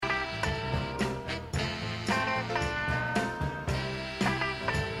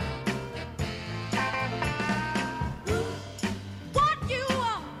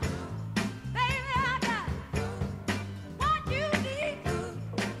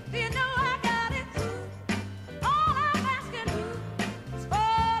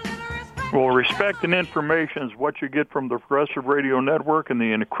Well, respect and information is what you get from the Progressive Radio Network and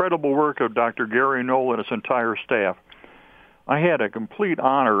the incredible work of Dr. Gary Knoll and his entire staff. I had a complete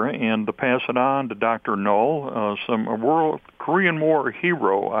honor and to pass it on to Dr. Knoll, a world Korean War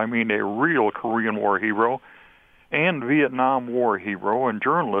hero, I mean a real Korean War hero, and Vietnam War hero and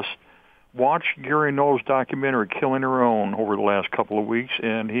journalist, watched Gary Knoll's documentary Killing Her Own over the last couple of weeks,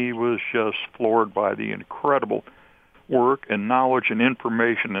 and he was just floored by the incredible work and knowledge and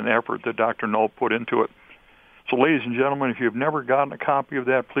information and effort that Dr. Knoll put into it. So, ladies and gentlemen, if you've never gotten a copy of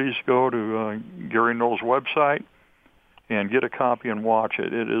that, please go to Gary Knoll's website and get a copy and watch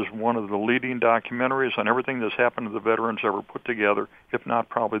it. It is one of the leading documentaries on everything that's happened to the veterans ever put together, if not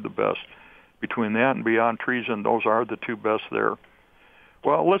probably the best. Between that and Beyond Treason, those are the two best there.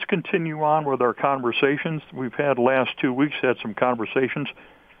 Well, let's continue on with our conversations. We've had last 2 weeks had some conversations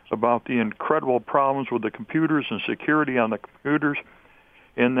about the incredible problems with the computers and security on the computers.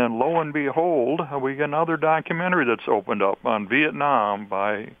 And then lo and behold, we got another documentary that's opened up on Vietnam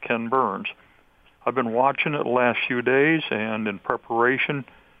by Ken Burns. I've been watching it the last few days, and in preparation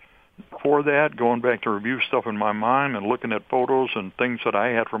for that, going back to review stuff in my mind and looking at photos and things that I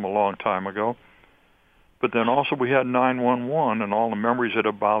had from a long time ago. But then also we had 9/11 and all the memories that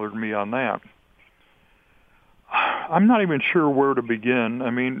have bothered me on that. I'm not even sure where to begin.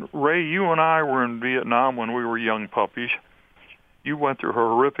 I mean, Ray, you and I were in Vietnam when we were young puppies. You went through a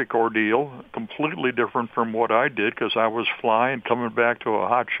horrific ordeal, completely different from what I did because I was flying, coming back to a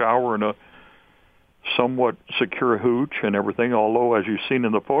hot shower and a somewhat secure hooch and everything, although, as you've seen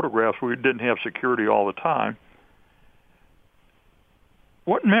in the photographs, we didn't have security all the time.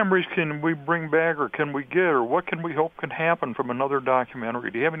 What memories can we bring back or can we get, or what can we hope can happen from another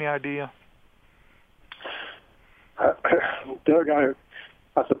documentary? Do you have any idea? Doug,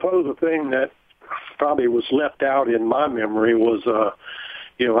 I suppose the thing that probably was left out in my memory was,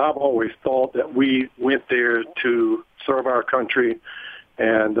 I've always thought that we went there to serve our country,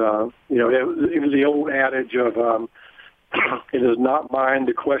 and, it was the old adage of it is not mine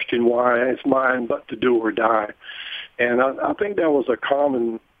to question why, it's mine but to do or die. And I think that was a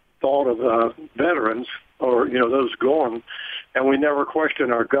common thought of veterans or, those going, and we never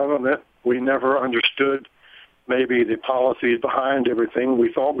questioned our government. We never understood maybe the policies behind everything.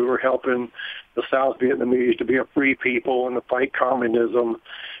 We thought we were helping the South Vietnamese to be a free people and to fight communism,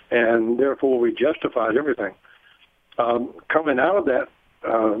 and therefore we justified everything. Coming out of that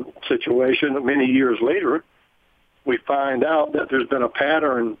situation many years later, we find out that there's been a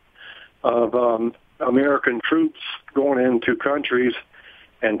pattern of American troops going into countries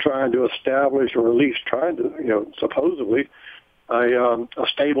and trying to establish, or at least trying to, supposedly, a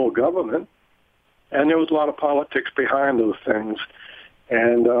stable government. And there was a lot of politics behind those things.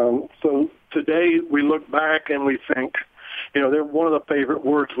 And so today we look back and we think, one of the favorite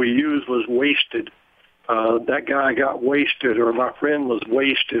words we used was wasted. That guy got wasted, or my friend was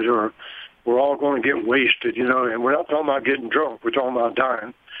wasted, or we're all going to get wasted, and we're not talking about getting drunk. We're talking about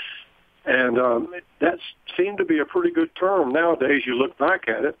dying. And that seemed to be a pretty good term. Nowadays you look back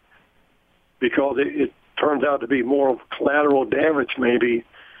at it because it turns out to be more of collateral damage maybe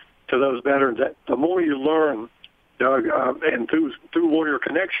to those veterans. That the more you learn, Doug, and through Warrior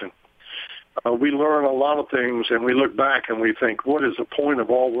Connection, we learn a lot of things, and we look back and we think, what is the point of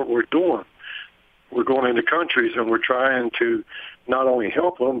all what we're doing? We're going into countries and we're trying to not only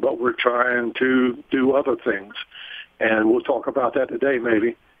help them, but we're trying to do other things. And we'll talk about that today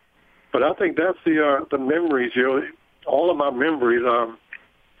maybe. But I think that's the memories, all of my memories,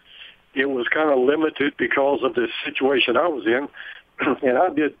 it was kind of limited because of the situation I was in. And I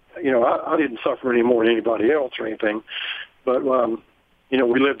didn't suffer any more than anybody else or anything. But,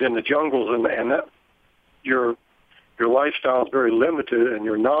 we lived in the jungles, and that your lifestyle is very limited, and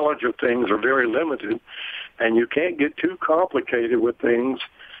your knowledge of things are very limited, and you can't get too complicated with things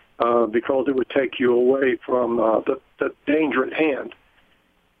because it would take you away from the danger at hand.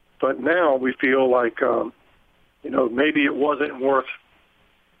 But now we feel like, maybe it wasn't worth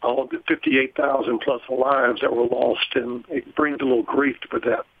all the 58,000 plus lives that were lost, and it brings a little grief with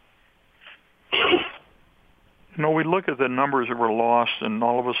that. We look at the numbers that were lost, and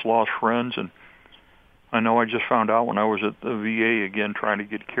all of us lost friends, and I know I just found out when I was at the VA again trying to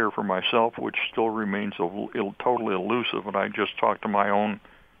get care for myself, which still remains totally elusive, and I just talked to my own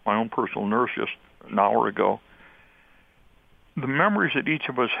personal nurse just an hour ago. The memories that each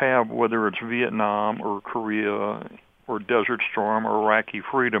of us have, whether it's Vietnam or Korea or Desert Storm or Iraqi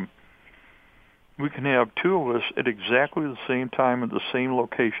freedom, we can have two of us at exactly the same time at the same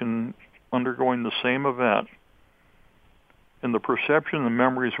location undergoing the same event. And the perception, the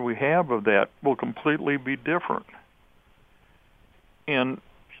memories we have of that will completely be different. And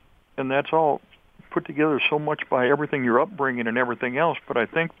and that's all put together so much by everything, your upbringing and everything else. But I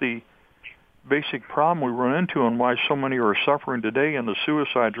think the basic problem we run into and why so many are suffering today, and the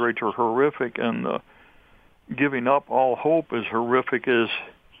suicide rates are horrific, and the giving up all hope is horrific, is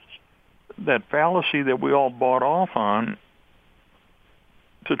that fallacy that we all bought off on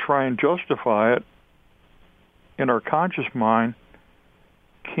to try and justify it in our conscious mind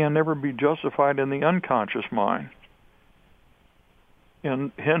can never be justified in the unconscious mind.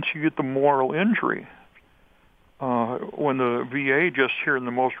 And hence you get the moral injury. When the VA just here in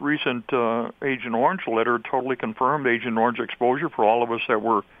the most recent Agent Orange letter totally confirmed Agent Orange exposure for all of us that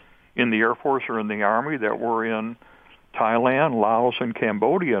were in the Air Force or in the Army, that were in Thailand, Laos, and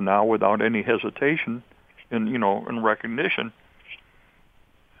Cambodia now without any hesitation in recognition.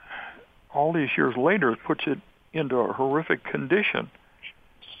 All these years later, it puts it into a horrific condition.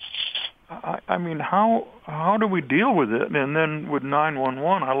 I mean, how do we deal with it? And then with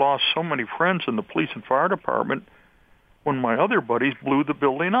 911, I lost so many friends in the police and fire department when my other buddies blew the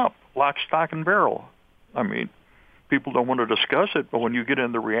building up, lock, stock, and barrel. I mean, people don't want to discuss it, but when you get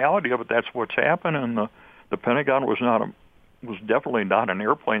into the reality of it, that's what's happened. And the Pentagon was definitely not an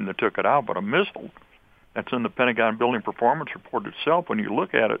airplane that took it out, but a missile. That's in the Pentagon Building Performance Report itself. When you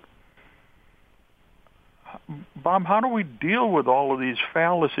look at it, Bob, how do we deal with all of these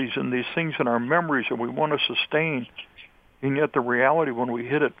fallacies and these things in our memories that we want to sustain, and yet the reality when we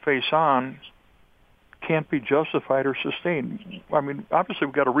hit it face on can't be justified or sustained? I mean, obviously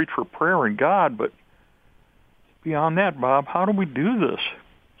we've got to reach for prayer and God, but beyond that, Bob, how do we do this?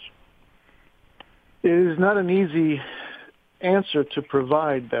 It is not an easy answer to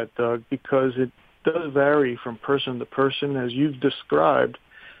provide that, Doug, because it does vary from person to person, as you've described.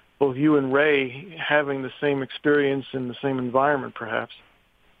 Both you and Ray having the same experience in the same environment, perhaps,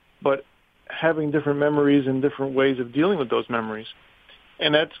 but having different memories and different ways of dealing with those memories.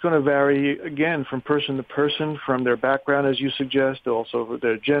 And that's going to vary, again, from person to person, from their background, as you suggest, also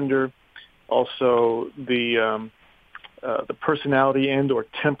their gender, also the personality and or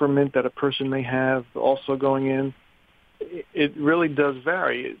temperament that a person may have also going in. It really does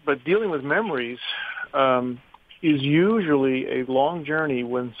vary. But dealing with memories is usually a long journey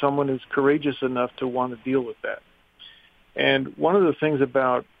when someone is courageous enough to want to deal with that. And one of the things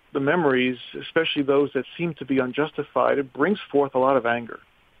about the memories, especially those that seem to be unjustified, it brings forth a lot of anger.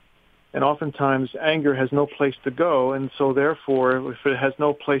 And oftentimes anger has no place to go, and so therefore, if it has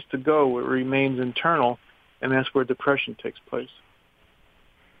no place to go, it remains internal, and that's where depression takes place.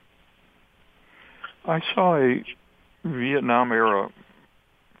 I saw a Vietnam-era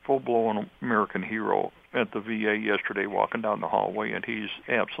full-blown American hero at the VA yesterday walking down the hallway, and he's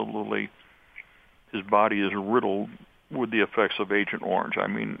absolutely, his body is riddled with the effects of Agent Orange. I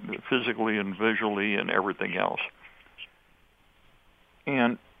mean, physically and visually and everything else.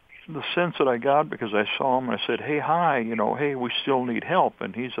 And the sense that I got, because I saw him, I said, hey, hi, hey, we still need help.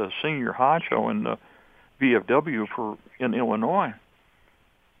 And he's a senior honcho in the VFW in Illinois.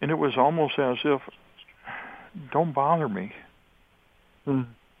 And it was almost as if, don't bother me.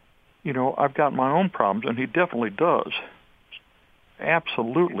 I've got my own problems, and he definitely does.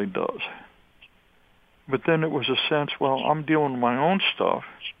 Absolutely does. But then it was a sense, well, I'm dealing with my own stuff,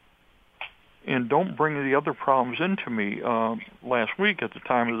 and don't bring the other problems into me. Last week at the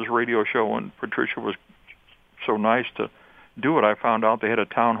time of this radio show, and Patricia was so nice to do it, I found out they had a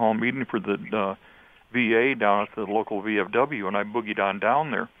town hall meeting for the VA down at the local VFW, and I boogied on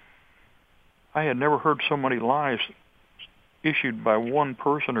down there. I had never heard so many lies issued by one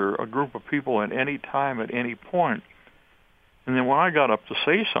person or a group of people at any time, at any point. And then when I got up to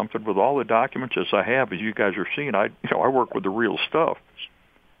say something with all the documents as I have, as you guys are seeing, I work with the real stuff.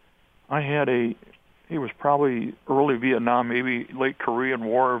 I had he was probably early Vietnam, maybe late Korean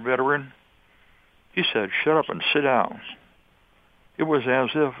War veteran. He said, shut up and sit down. It was as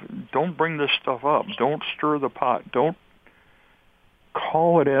if, don't bring this stuff up. Don't stir the pot. Don't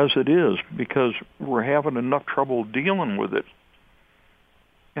call it as it is, because we're having enough trouble dealing with it.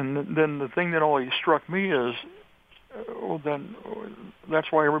 And then the thing that always struck me is, then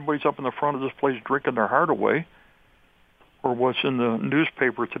that's why everybody's up in the front of this place drinking their heart away. Or what's in the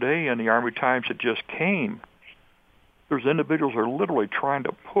newspaper today and the Army Times that just came. There's individuals who are literally trying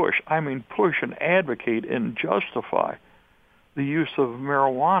to push and advocate and justify the use of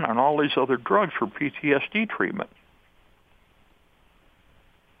marijuana and all these other drugs for PTSD treatment.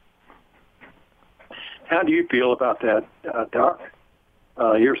 How do you feel about that, Doc?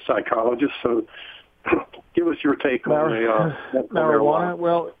 You're a psychologist, so give us your take on marijuana.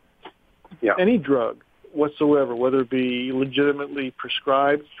 Well, yeah. Any drug whatsoever, whether it be legitimately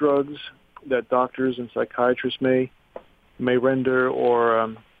prescribed drugs that doctors and psychiatrists may render,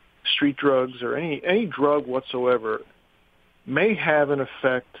 or street drugs or any drug whatsoever may have an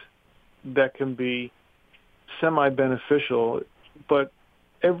effect that can be semi-beneficial, but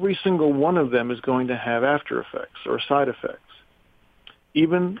every single one of them is going to have after effects or side effects.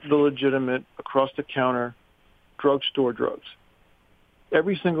 Even the legitimate across-the-counter drugstore drugs.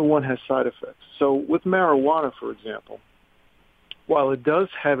 Every single one has side effects. So with marijuana, for example, while it does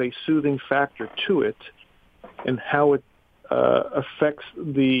have a soothing factor to it and how it affects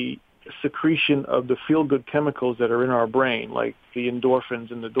the secretion of the feel-good chemicals that are in our brain, like the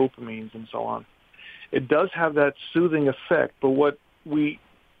endorphins and the dopamines and so on, it does have that soothing effect. But what we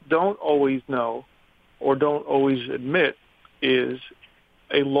don't always know or don't always admit is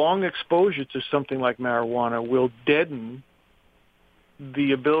a long exposure to something like marijuana will deaden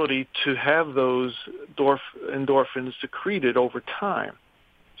the ability to have those endorphins secreted over time.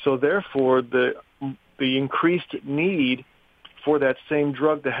 So therefore, the increased need for that same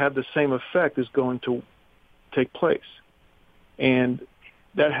drug to have the same effect is going to take place. And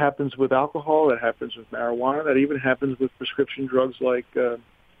that happens with alcohol, that happens with marijuana, that even happens with prescription drugs like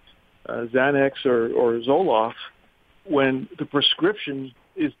Xanax or Zoloft, when the prescription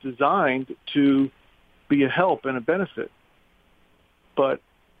is designed to be a help and a benefit. But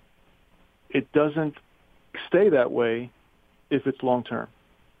it doesn't stay that way if it's long-term.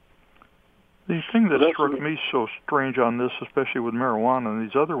 The thing that struck me so strange on this, especially with marijuana and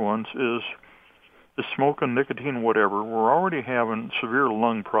these other ones, is the smoking, nicotine, whatever. We're already having severe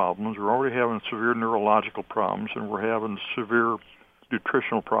lung problems. We're already having severe neurological problems, and we're having severe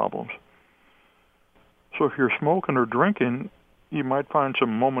nutritional problems. So if you're smoking or drinking, you might find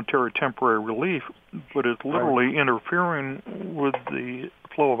some momentary temporary relief, but it's literally interfering with the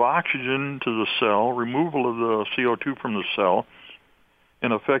flow of oxygen to the cell, removal of the CO2 from the cell,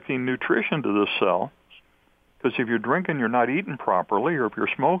 and affecting nutrition to the cell. Because if you're drinking, you're not eating properly, or if you're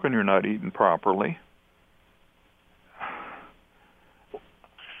smoking, you're not eating properly.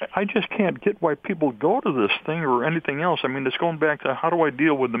 I just can't get why people go to this thing or anything else. I mean, it's going back to how do I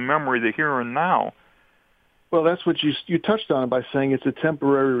deal with the memory, the here and now? Well, that's what you touched on by saying it's a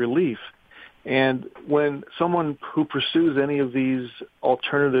temporary relief. And when someone who pursues any of these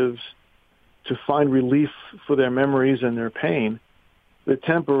alternatives to find relief for their memories and their pain, the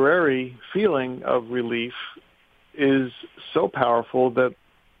temporary feeling of relief is so powerful that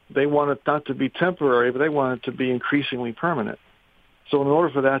they want it not to be temporary, but they want it to be increasingly permanent. So in order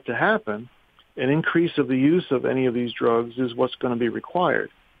for that to happen, an increase of the use of any of these drugs is what's going to be required,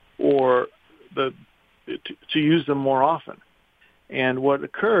 or to use them more often. And what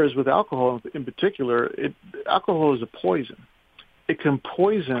occurs with alcohol in particular, alcohol is a poison. It can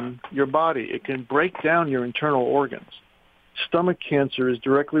poison your body. It can break down your internal organs. Stomach cancer is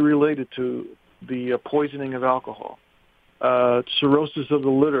directly related to the poisoning of alcohol. Cirrhosis of the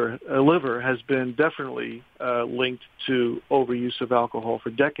liver has been definitely linked to overuse of alcohol for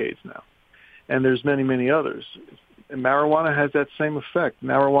decades now. And there's many, many others. And marijuana has that same effect.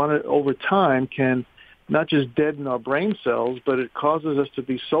 Marijuana over time can not just deaden our brain cells, but it causes us to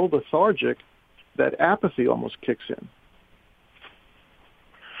be so lethargic that apathy almost kicks in.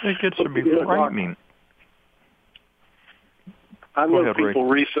 It gets to be frightening. I know people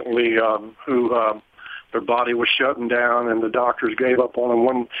recently who their body was shutting down and the doctors gave up on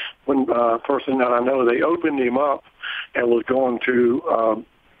them. One person that I know, they opened him up and was going to,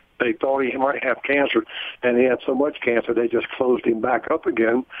 they thought he might have cancer, and he had so much cancer they just closed him back up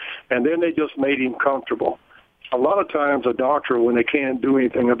again, and then they just made him comfortable. A lot of times a doctor, when they can't do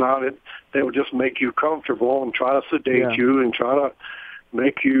anything about it, they will just make you comfortable and try to sedate you and try to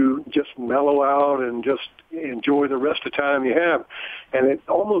make you just mellow out and just enjoy the rest of the time you have. And it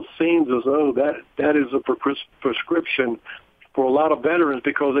almost seems as though that is a prescription for a lot of veterans,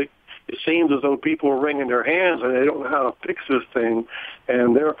 because it seems as though people are wringing their hands and they don't know how to fix this thing,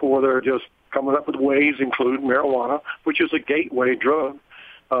 and therefore they're just coming up with ways, including marijuana, which is a gateway drug.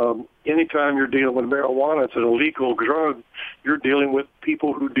 Anytime you're dealing with marijuana, it's an illegal drug. You're dealing with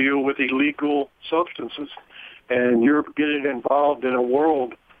people who deal with illegal substances, and you're getting involved in a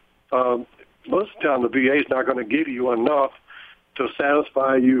world. Most of the time, the VA is not going to give you enough to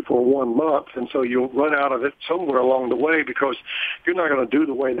satisfy you for 1 month, and so you'll run out of it somewhere along the way, because you're not going to do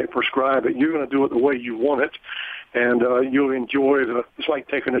the way they prescribe it. You're going to do it the way you want it, and you'll enjoy it's like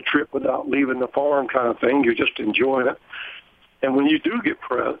taking a trip without leaving the farm kind of thing. You're just enjoying it. And when you do get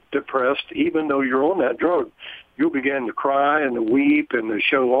depressed, even though you're on that drug, you'll begin to cry and to weep and to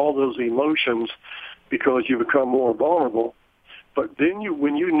show all those emotions because you become more vulnerable. But then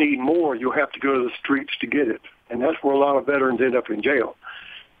when you need more, you'll have to go to the streets to get it. And that's where a lot of veterans end up in jail,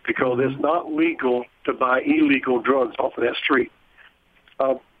 because it's not legal to buy illegal drugs off of that street.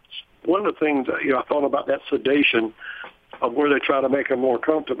 one of the things I thought about that sedation of where they try to make them more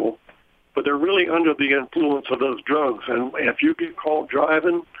comfortable, but they're really under the influence of those drugs. And if you get caught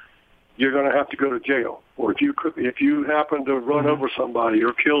driving, you're going to have to go to jail. Or if you happen to run over somebody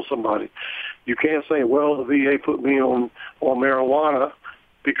or kill somebody, you can't say, well, the VA put me on marijuana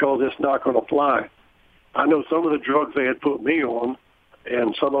because it's not going to fly. I know some of the drugs they had put me on,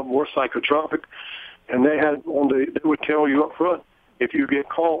 and some of them were psychotropic, and they would tell you up front, if you get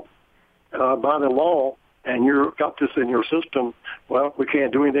caught by the law and you've got this in your system, well, we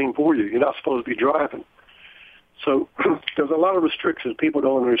can't do anything for you. You're not supposed to be driving. So there's a lot of restrictions people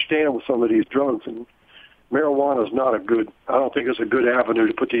don't understand with some of these drugs, and marijuana is not I don't think it's a good avenue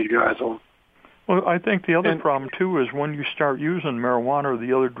to put these guys on. Well, I think the other problem, too, is when you start using marijuana or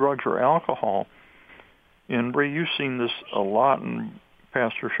the other drugs or alcohol, and Ray, you've seen this a lot in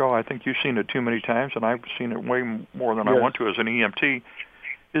Pastor Shaw. I think you've seen it too many times, and I've seen it way more than I want to as an EMT,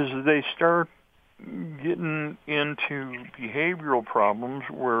 is they start getting into behavioral problems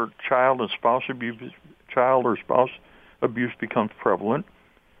where child or spouse abuse becomes prevalent,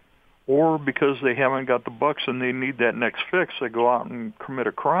 or because they haven't got the bucks and they need that next fix, they go out and commit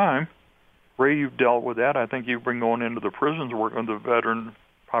a crime. Ray, you've dealt with that. I think you've been going into the prisons, working with the veteran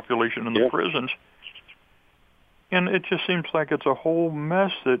population in the prisons. And it just seems like it's a whole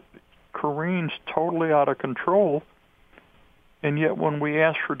mess that careens totally out of control. And yet when we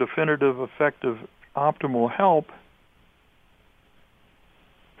ask for definitive, effective, optimal help,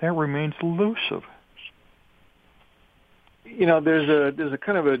 that remains elusive. There's a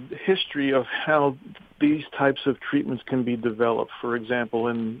kind of a history of how these types of treatments can be developed. For example,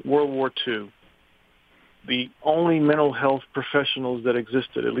 in World War II, the only mental health professionals that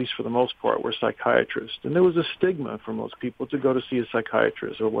existed, at least for the most part, were psychiatrists. And there was a stigma for most people to go to see a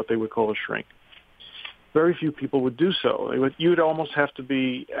psychiatrist, or what they would call a shrink. Very few people would do so. You'd almost have to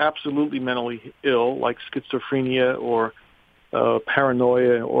be absolutely mentally ill, like schizophrenia or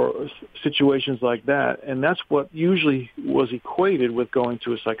paranoia or situations like that. And that's what usually was equated with going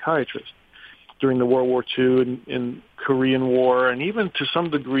to a psychiatrist. During the World War II and Korean War, and even to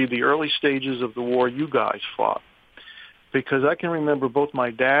some degree the early stages of the war you guys fought. Because I can remember both my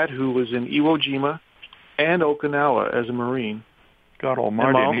dad, who was in Iwo Jima, and Okinawa as a Marine. God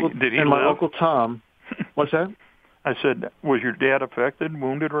almighty, did he live? My Uncle Tom. What's that? I said, was your dad affected,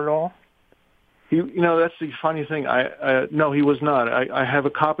 wounded at all? That's the funny thing. No, he was not. I have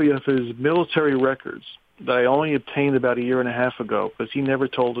a copy of his military records that I only obtained about a year and a half ago, because he never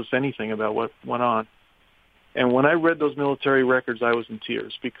told us anything about what went on. And when I read those military records, I was in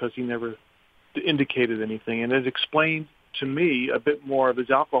tears, because he never indicated anything. And it explained to me a bit more of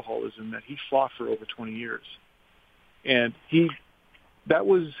his alcoholism, that he fought for over 20 years. And that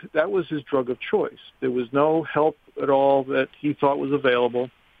was his drug of choice. There was no help at all that he thought was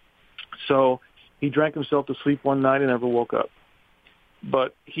available. So he drank himself to sleep one night and never woke up.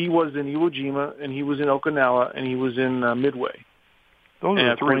 But he was in Iwo Jima, and he was in Okinawa, and he was in Midway. Those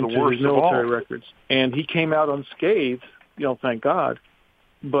are three of the worst military of all. Records. And he came out unscathed, thank God,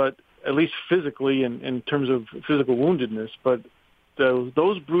 but at least physically, in terms of physical woundedness. But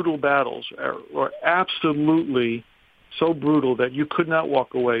those brutal battles are absolutely so brutal that you could not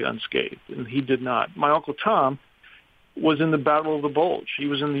walk away unscathed, and he did not. My Uncle Tom was in the Battle of the Bulge. He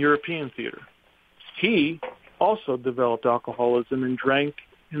was in the European theater. He also developed alcoholism and drank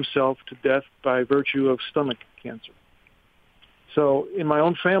himself to death by virtue of stomach cancer. So in my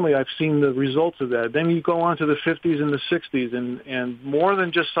own family, I've seen the results of that. Then you go on to the 50s and the 60s, and more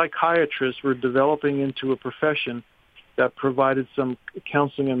than just psychiatrists were developing into a profession that provided some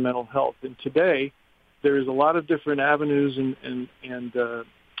counseling and mental health. And today, there is a lot of different avenues and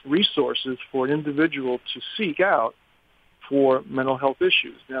resources for an individual to seek out for mental health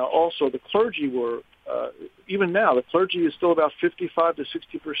issues. Now, also, the clergy were, even now, the clergy is still about 55 to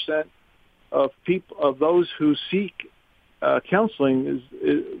 60% of those who seek counseling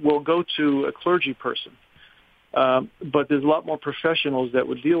will go to a clergy person. But there's a lot more professionals that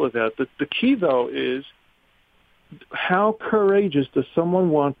would deal with that. The key, though, is how courageous does someone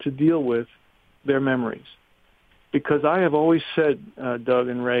want to deal with their memories? Because I have always said, Doug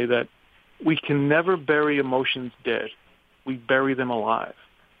and Ray, that we can never bury emotions dead. We bury them alive.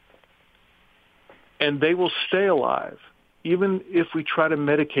 And they will stay alive, even if we try to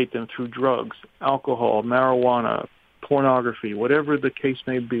medicate them through drugs, alcohol, marijuana, pornography, whatever the case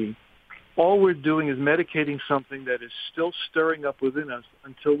may be. All we're doing is medicating something that is still stirring up within us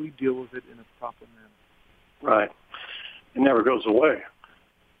until we deal with it in a proper manner. Right. It never goes away.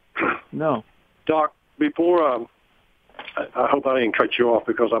 No. Doc, before I hope I didn't cut you off,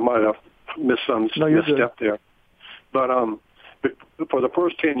 because I might have missed some step there. But for the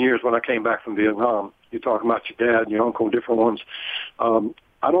first 10 years when I came back from Vietnam, you're talking about your dad and your uncle and different ones.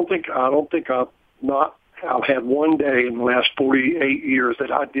 I don't think I've had one day in the last 48 years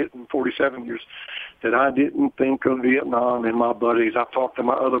 47 years, that I didn't think of Vietnam and my buddies. I've talked to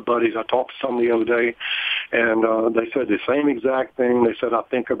my other buddies. I talked to some the other day, and they said the same exact thing. They said, I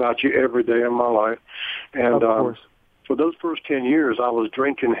think about you every day in my life. And for those first 10 years, I was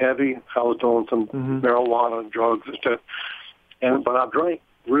drinking heavy. I was doing some marijuana and drugs and stuff. But I drank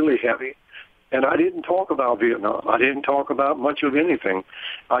really heavy. And I didn't talk about Vietnam. I didn't talk about much of anything.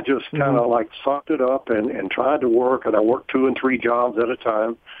 I just kind of like sucked it up and tried to work. And I worked 2 and 3 jobs at a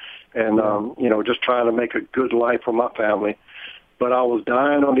time. And, just trying to make a good life for my family. But I was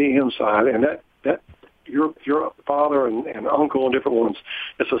dying on the inside. And that your father and uncle and different ones,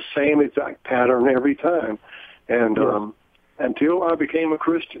 it's the same exact pattern every time. And until I became a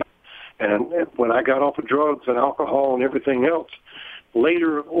Christian. And when I got off of drugs and alcohol and everything else,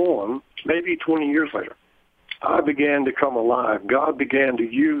 later on, maybe 20 years later, I began to come alive. God began to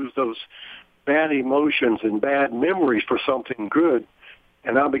use those bad emotions and bad memories for something good,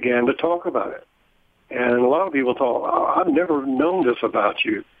 and I began to talk about it. And a lot of people thought, I've never known this about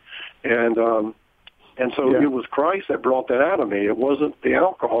you. And so it was Christ that brought that out of me. It wasn't the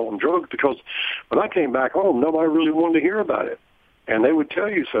alcohol and drugs, because when I came back home, nobody really wanted to hear about it. And they would tell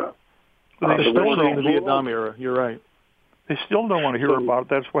you so. They still don't in the Vietnam era. You're right. They still don't want to hear about it.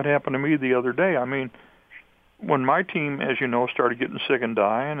 That's what happened to me the other day. I mean, when my team, as you know, started getting sick and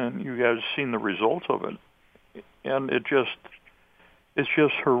dying, and you guys seen the results of it, and it's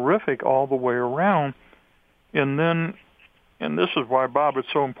just horrific all the way around. And this is why, Bob, it's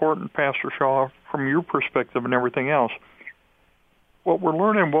so important, Pastor Shaw, from your perspective and everything else. What we're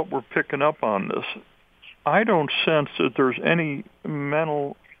learning, what we're picking up on this, I don't sense that there's any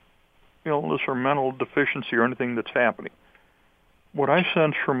mental illness or mental deficiency or anything that's happening. What I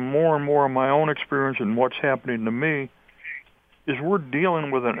sense from more and more of my own experience and what's happening to me is we're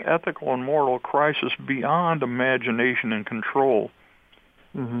dealing with an ethical and moral crisis beyond imagination and control.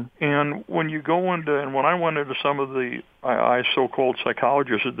 And when you go into, and when I went into some of the so-called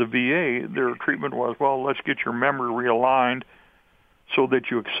psychologists at the VA, their treatment was, well, let's get your memory realigned so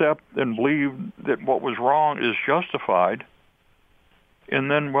that you accept and believe that what was wrong is justified. And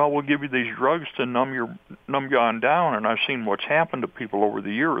then, well, we'll give you these drugs to numb you on down. And I've seen what's happened to people over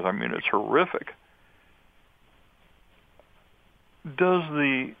the years. I mean, it's horrific. Does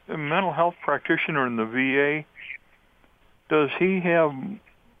the mental health practitioner in the VA, does he have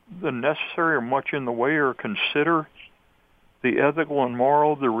the necessary or much in the way or consider the ethical and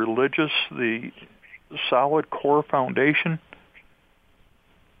moral, the religious, the solid core foundation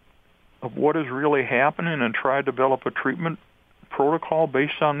of what is really happening and try to develop a treatment protocol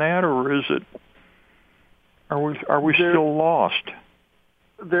based on that, or is it? Are we still lost?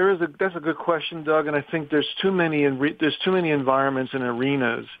 That's a good question, Doug, and I think there's too many environments and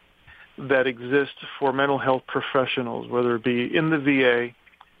arenas that exist for mental health professionals, whether it be in the VA,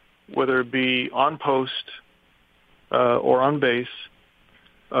 whether it be on post or on base,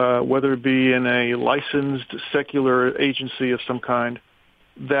 whether it be in a licensed secular agency of some kind,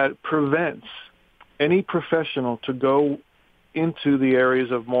 that prevents any professional to go into the areas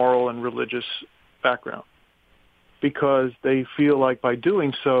of moral and religious background, because they feel like by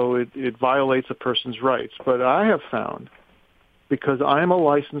doing so it violates a person's rights. But I have found, because I'm a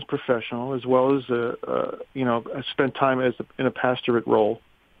licensed professional as well as I spent time in a pastorate role,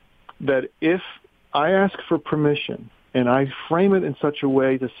 that if I ask for permission and I frame it in such a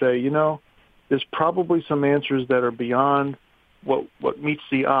way to say, there's probably some answers that are beyond what meets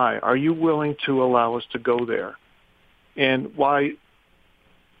the eye. Are you willing to allow us to go there? And why,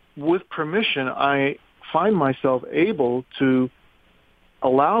 with permission, I find myself able to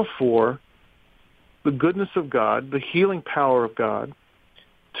allow for the goodness of God, the healing power of God,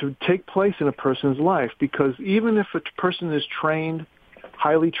 to take place in a person's life. Because even if a person is trained,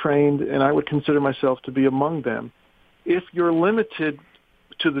 highly trained, and I would consider myself to be among them, if you're limited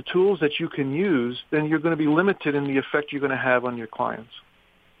to the tools that you can use, then you're going to be limited in the effect you're going to have on your clients.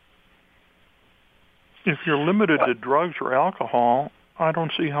 If you're limited to drugs or alcohol, I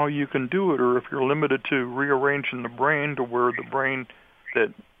don't see how you can do it. Or if you're limited to rearranging the brain to where the brain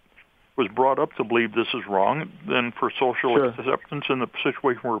that was brought up to believe this is wrong, then for social acceptance in the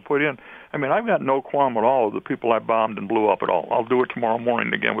situation we're put in. I mean, I've got no qualm at all of the people I bombed and blew up at all. I'll do it tomorrow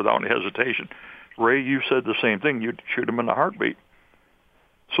morning again without any hesitation. Ray, you said the same thing. You'd shoot him in the heartbeat.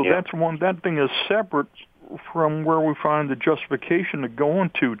 So that thing is separate from where we find the justification to go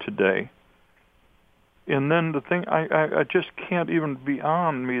into today. And then the thing I just can't even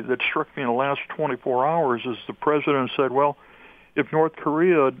beyond me that struck me in the last 24 hours is the president said, well, if North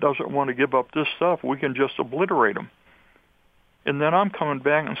Korea doesn't want to give up this stuff, we can just obliterate them. And then I'm coming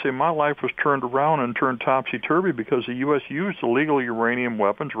back and saying my life was turned around and turned topsy-turvy because the U.S. used illegal uranium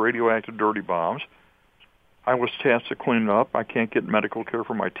weapons, radioactive dirty bombs. I was tasked to clean it up. I can't get medical care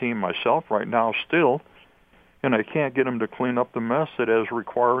for my team myself right now still, and I can't get them to clean up the mess that is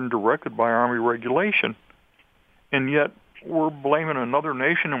required and directed by Army regulation. And yet we're blaming another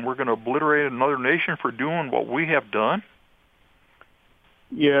nation and we're going to obliterate another nation for doing what we have done?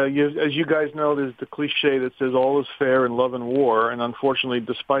 Yeah, as you guys know, there's the cliche that says all is fair in love and war, and unfortunately,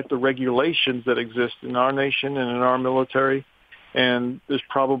 despite the regulations that exist in our nation and in our military, and there's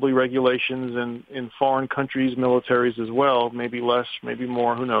probably regulations in foreign countries' militaries as well, maybe less, maybe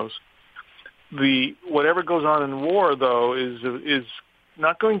more, who knows. Whatever goes on in war, though, is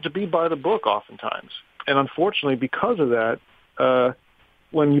not going to be by the book oftentimes. And unfortunately, because of that,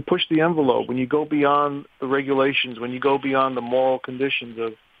 when you push the envelope, when you go beyond the regulations, when you go beyond the moral conditions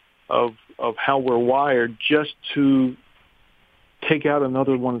of how we're wired just to take out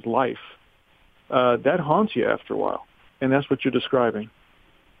another one's life, that haunts you after a while. And that's what you're describing.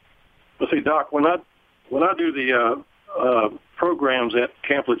 Well, see, Doc, when I do the programs at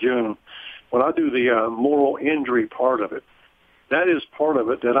Camp Lejeune, when I do the moral injury part of it, that is part of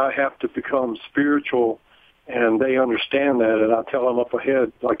it that I have to become spiritual, and they understand that, and I tell them up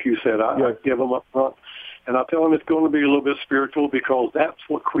ahead, like you said, I give them up front, and I tell them it's going to be a little bit spiritual because that's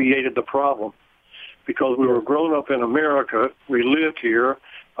what created the problem. Because we were grown up in America, we lived here,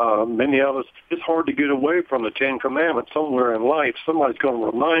 many of us, it's hard to get away from the Ten Commandments. Somewhere in life, somebody's going to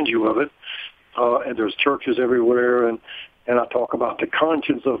remind you of it, and there's churches everywhere, and I talk about the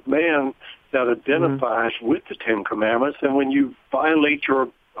conscience of man that identifies with the Ten Commandments, and when you violate your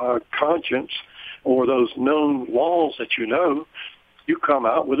conscience or those known laws that you know, you come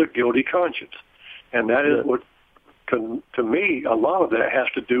out with a guilty conscience. And that is what, to me, a lot of that has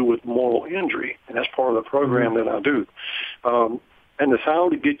to do with moral injury, and that's part of the program that I do. And it's how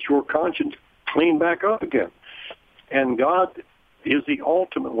to get your conscience cleaned back up again. And God is the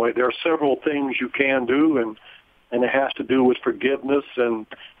ultimate way. There are several things you can do, and it has to do with forgiveness, and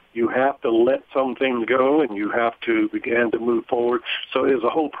you have to let some things go, and you have to begin to move forward. So there's a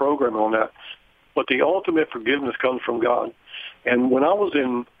whole program on that. But the ultimate forgiveness comes from God. And when I was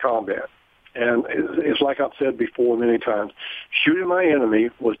in combat, and it's like I've said before many times, shooting my enemy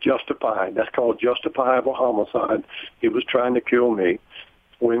was justified. That's called justifiable homicide. He was trying to kill me.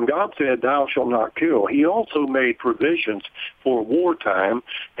 When God said, thou shalt not kill, he also made provisions for wartime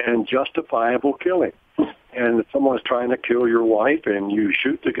and justifiable killing. And if someone's trying to kill your wife and you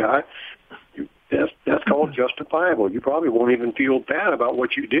shoot the guy, that's called justifiable. You probably won't even feel bad about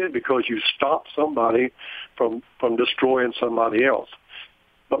what you did because you stopped somebody from destroying somebody else.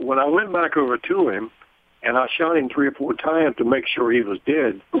 But when I went back over to him and I shot him 3 or 4 times to make sure he was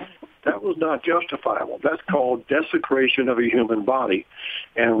dead, that was not justifiable. That's called desecration of a human body.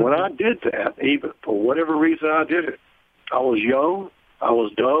 And when I did that, even for whatever reason I did it, I was young, I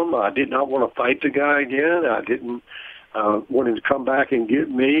was dumb, I did not want to fight the guy again, I didn't want him to come back and get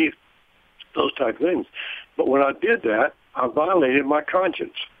me, those type of things. But when I did that, I violated my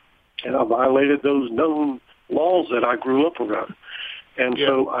conscience, and I violated those known laws that I grew up around. And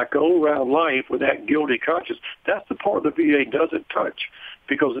so I go around life with that guilty conscience. That's the part the VA doesn't touch,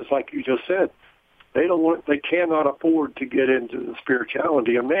 because it's like you just said, they cannot afford to get into the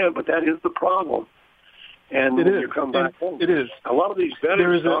spirituality of man, but that is the problem. And when you come back home, it is. A lot of these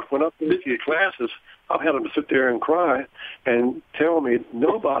veterans went up into your classes. I've had them sit there and cry and tell me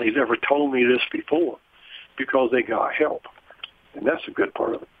nobody's ever told me this before because they got help. And that's a good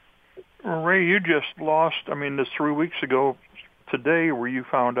part of it. Well, Ray, you just lost, this 3 weeks ago today where you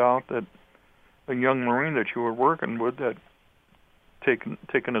found out that a young Marine that you were working with had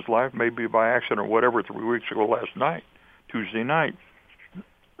taken his life, maybe by accident or whatever, 3 weeks ago last night, Tuesday night.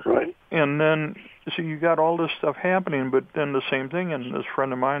 Right. And then, so you got all this stuff happening, but then the same thing, and this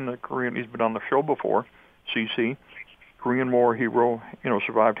friend of mine, the Korean, he's been on the show before, CC, Korean War hero,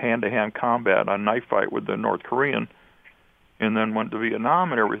 survived hand-to-hand combat, a knife fight with the North Korean, and then went to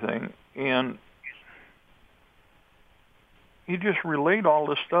Vietnam and everything. And he just relayed all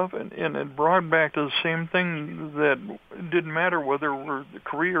this stuff, and it brought back to the same thing, that it didn't matter whether we're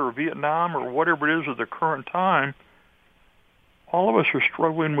Korea or Vietnam or whatever it is at the current time, all of us are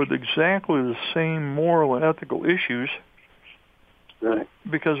struggling with exactly the same moral and ethical issues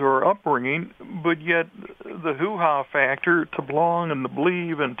because of our upbringing, but yet the hoo-ha factor to belong and to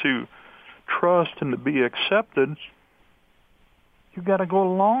believe and to trust and to be accepted, you've got to go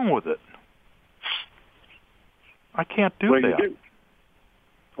along with it. I can't do that. You do.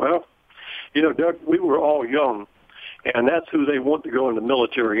 Well, Doug, we were all young, And that's who they want to go in the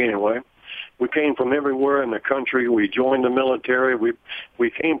military anyway. We came from everywhere in the country. We joined the military.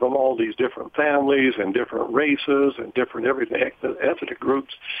 We came from all these different families and different races and different everything, ethnic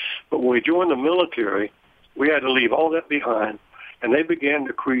groups. But when we joined the military, we had to leave all that behind, and they began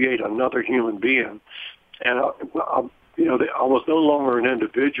to create another human being. And I was no longer an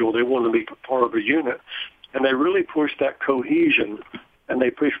individual. They wanted to be part of a unit, and they really pushed that cohesion, and they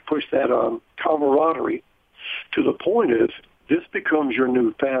pushed that camaraderie to the point is this becomes your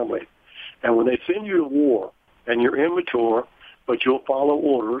new family. And when they send you to war, and you're immature, but you'll follow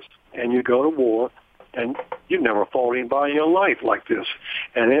orders, and you go to war, and you never fought anybody in your life like this.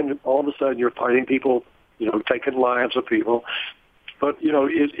 And then all of a sudden you're fighting people, taking lives of people. But,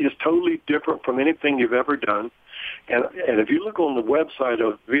 it's totally different from anything you've ever done. And if you look on the website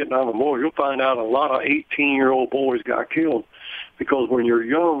of Vietnam Memorial, you'll find out a lot of 18-year-old boys got killed because when you're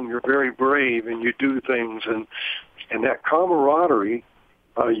young, you're very brave and you do things. And that camaraderie,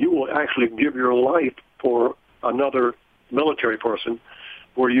 you will actually give your life for another military person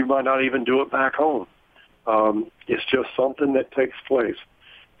where you might not even do it back home. It's just something that takes place.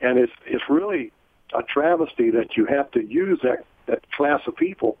 And it's really a travesty that you have to use that class of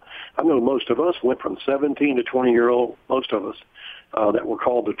people. I know most of us went from 17 to 20-year-old, most of us, that were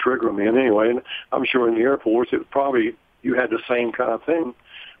called the trigger men anyway. And I'm sure in the Air Force, you had the same kind of thing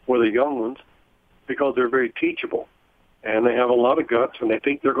with the young ones because they're very teachable. And they have a lot of guts, and they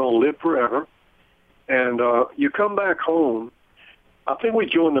think they're going to live forever. And you come back home. I think we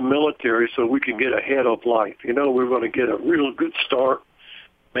joined the military so we can get ahead of life. We're going to get a real good start,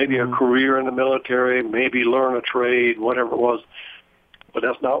 maybe a career in the military, maybe learn a trade, whatever it was. But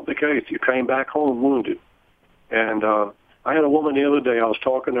that's not the case. You came back home wounded. And I had a woman the other day, I was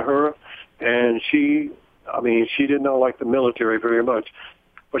talking to her, and she did not like the military very much.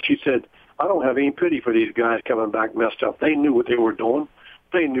 But she said, I don't have any pity for these guys coming back messed up. They knew what they were doing.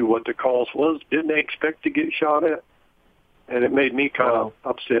 They knew what the cause was. Didn't they expect to get shot at? And it made me kind of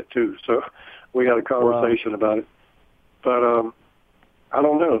upset, too. So we had a conversation about it. But I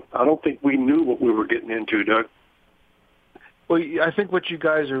don't know. I don't think we knew what we were getting into, Doug. Well, I think what you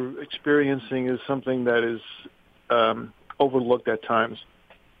guys are experiencing is something that is overlooked at times.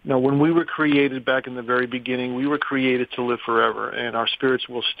 When we were created back in the very beginning, we were created to live forever, and our spirits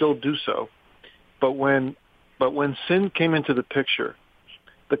will still do so. But when sin came into the picture,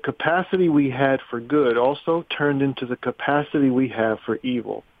 the capacity we had for good also turned into the capacity we have for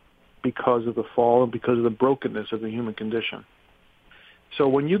evil because of the fall and because of the brokenness of the human condition. So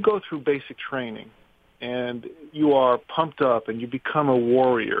when you go through basic training and you are pumped up and you become a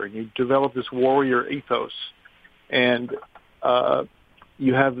warrior and you develop this warrior ethos and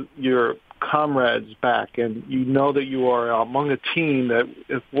you have your comrades back and you know that you are among a team that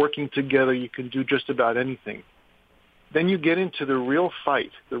if working together you can do just about anything. Then you get into the real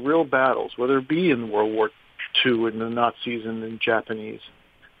fight, the real battles, whether it be in World War II and the Nazis and the Japanese,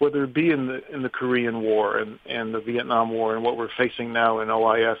 whether it be in the Korean War and the Vietnam War and what we're facing now in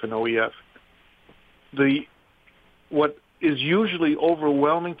OIF and OEF. What is usually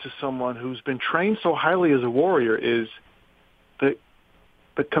overwhelming to someone who's been trained so highly as a warrior is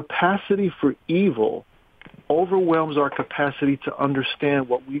the capacity for evil overwhelms our capacity to understand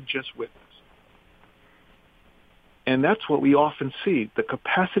what we've just witnessed. And that's what we often see. The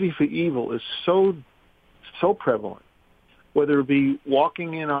capacity for evil is so prevalent, whether it be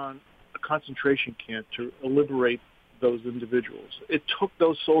walking in on a concentration camp to liberate those individuals. It took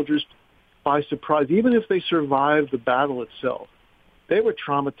those soldiers by surprise. Even if they survived the battle itself, they were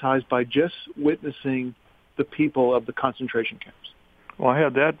traumatized by just witnessing the people of the concentration camps. Well, I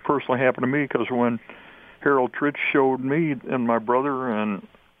had that personally happen to me because when Harold Tritch showed me and my brother and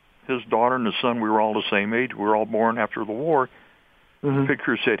his daughter and his son, we were all the same age. We were all born after the war. Mm-hmm.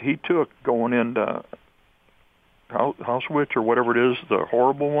 Pictures that he took going into Auschwitz or whatever it is, the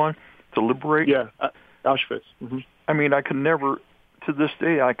horrible one, to liberate. Yeah, Auschwitz. Mm-hmm. I mean, I can never, to this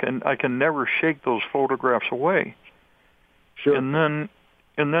day, I can never shake those photographs away. Sure.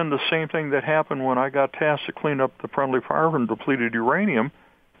 And then the same thing that happened when I got tasked to clean up the friendly fire from depleted uranium.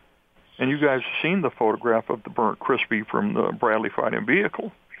 And you guys have seen the photograph of the burnt crispy from the Bradley fighting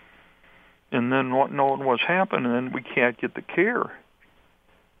vehicle. And then knowing what's happened, and then we can't get the care.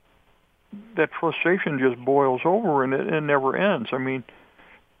 That frustration just boils over, and it never ends. I mean,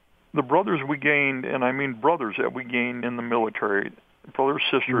 the brothers we gained, and I mean brothers that we gained in the military, brothers,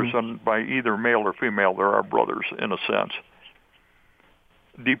 sisters, and by either male or female, they're our brothers in a sense.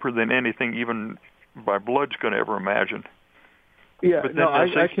 Deeper than anything even by blood's going to ever imagine. Yeah, no,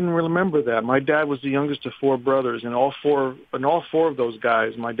 I can remember that. My dad was the youngest of four brothers, and all four of those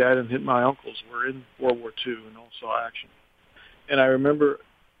guys, my dad and my uncles, were in World War II and all saw action. And I remember,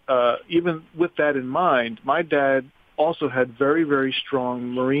 even with that in mind, my dad also had very, very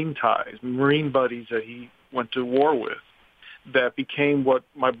strong Marine ties, Marine buddies that he went to war with, that became what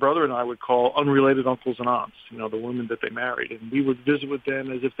my brother and I would call unrelated uncles and aunts, the women that they married. And we would visit with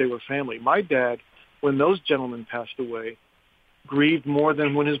them as if they were family. My dad, when those gentlemen passed away, grieved more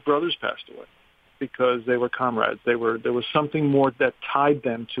than when his brothers passed away, because they were comrades. There was something more that tied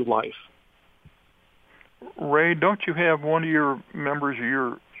them to life. Ray, don't you have one of your members of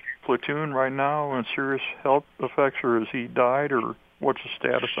your platoon right now in serious health effects, or has he died, or what's the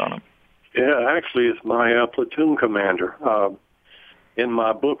status on him? Yeah, actually, it's my platoon commander. In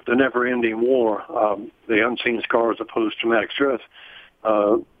my book, The Never-Ending War, The Unseen Scars of Post-Traumatic Stress,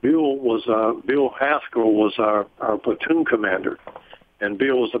 Bill Haskell was our platoon commander, and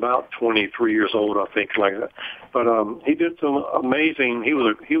Bill was about 23 years old, I think, like that. But he did some amazing. He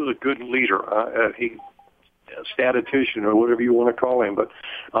was a good leader. Statistician or whatever you want to call him, but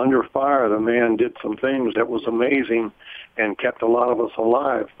under fire, the man did some things that was amazing and kept a lot of us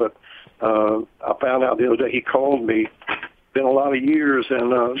alive. But I found out the other day, he called me. Been a lot of years, and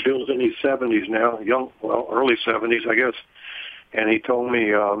Bill's in his 70s now, early 70s, I guess. And he told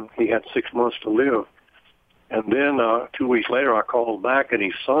me he had 6 months to live. And then 2 weeks later, I called back, and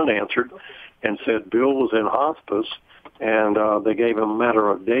his son answered and said Bill was in hospice, and they gave him a matter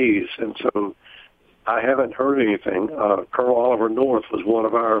of days. And so I haven't heard anything. Colonel Oliver North was one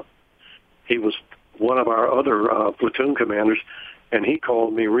of our other platoon commanders, and he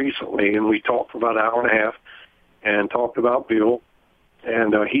called me recently, and we talked for about an hour and a half and talked about Bill.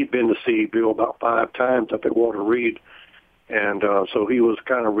 And he'd been to see Bill about 5 times up at Walter Reed. And so he was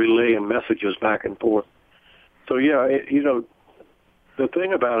kind of relaying messages back and forth. So, yeah, the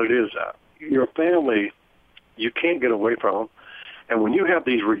thing about it is your family, you can't get away from them. And when you have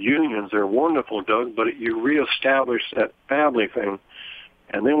these reunions, they're wonderful, Doug, but you reestablish that family thing.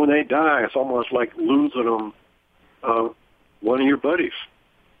 And then when they die, it's almost like losing them, one of your buddies.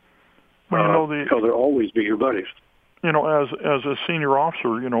 Well, because they'll always be your buddies. As a senior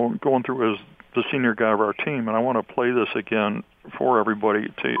officer, going through as the senior guy of our team, and I want to play this again for everybody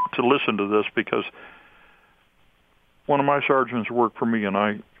to listen to this, because one of my sergeants worked for me, and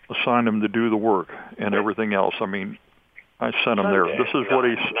I assigned him to do the work and everything else. I mean, I sent him there. This is what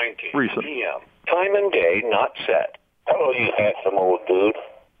he's recent. PM. Time and day not set. Hello, you handsome old dude.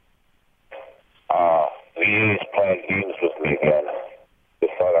 VA's playing games with me again.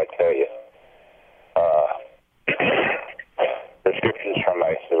 Just thought I'd tell you. Prescriptions from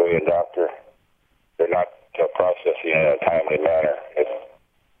my civilian doctor, they're not processing in a timely manner.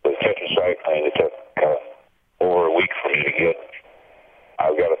 The tetracycline, it took over a week for me to get.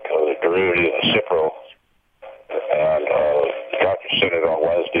 I've got a derivative of Cipro, and the doctor sent it on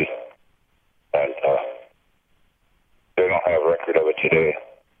Wednesday, and they don't have a record of it today.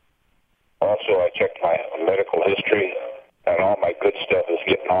 Also, I checked my medical history, and all my good stuff is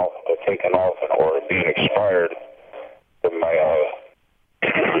taken off or being expired from my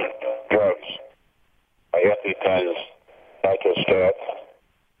drugs, my EpiPens, Nitrostat,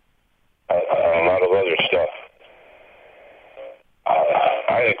 and a lot of other stuff.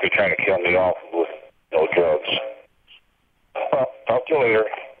 I think they're trying to kill me off with no drugs. Well, talk to you later.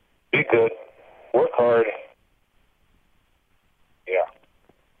 Be good. Work hard. Yeah.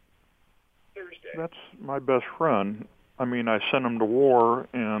 Thursday. That's my best friend. I mean, I sent him to war,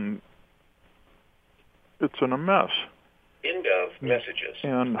 and it's in a mess. End of messages.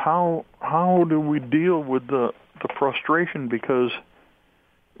 And how do we deal with the frustration? Because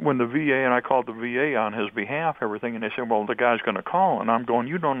when the VA, and I called the VA on his behalf, everything, and they said, well, the guy's going to call. And I'm going,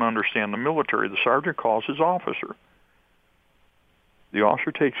 you don't understand the military. The sergeant calls his officer. The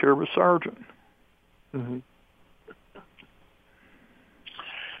officer takes care of his sergeant. Mm-hmm.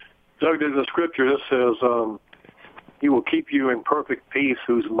 Doug, there's a scripture that says, he will keep you in perfect peace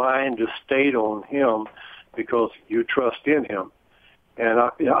whose mind is stayed on him because you trust in him. And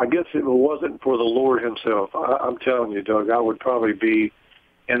I guess if it wasn't for the Lord himself, I'm telling you, Doug, I would probably be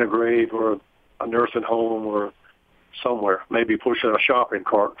in a grave or a nursing home or somewhere, maybe pushing a shopping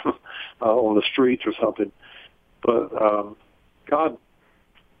cart on the streets or something. But God,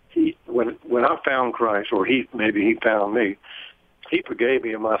 when I found Christ, or he found me, he forgave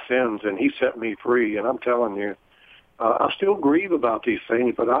me of my sins and he set me free. And I'm telling you, I still grieve about these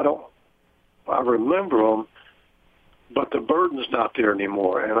things, but I remember them, but the burden's not there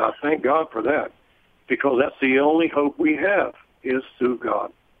anymore. And I thank God for that, because that's the only hope we have is through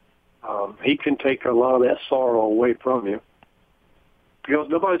God. He can take a lot of that sorrow away from you. because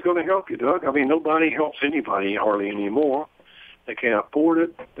nobody's going to help you, Doug. I mean, nobody helps anybody hardly anymore. They can't afford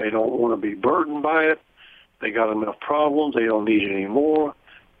it. They don't want to be burdened by it. They got enough problems. They don't need it anymore.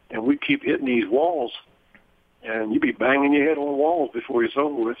 And we keep hitting these walls, and you be banging your head on the walls before it's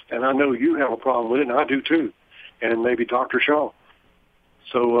over with. And I know you have a problem with it, and I do too, and maybe Dr. Shaw.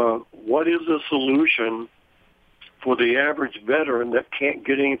 So what is the solution for the average veteran that can't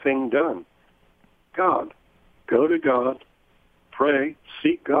get anything done? God. Go to God, pray,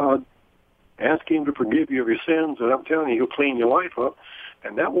 seek God, ask Him to forgive you of your sins, and I'm telling you, He'll clean your life up,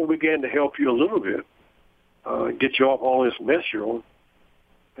 and that will begin to help you a little bit, get you off all this mess you're on.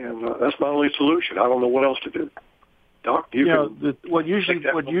 And that's my only solution. I don't know what else to do. Doc, what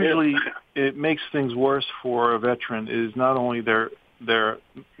usually it makes things worse for a veteran is not only their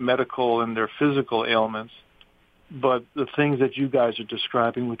medical and their physical ailments, but the things that you guys are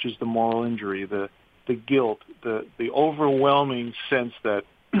describing, which is the moral injury, the guilt, the overwhelming sense that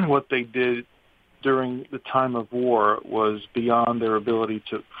what they did during the time of war was beyond their ability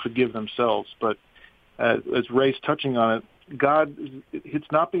to forgive themselves. But as Ray's touching on it, God, it's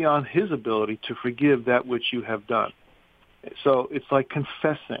not beyond His ability to forgive that which you have done. So it's like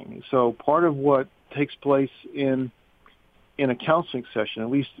confessing. So part of what takes place in a counseling session, at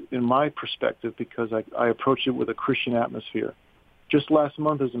least in my perspective, because I approach it with a Christian atmosphere. Just last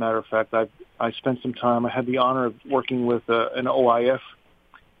month, as a matter of fact, I spent some time. I had the honor of working with an OIF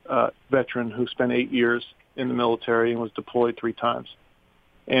veteran who spent 8 years in the military and was deployed 3 times.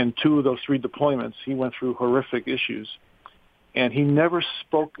 And 2 of those 3 deployments, he went through horrific issues. And he never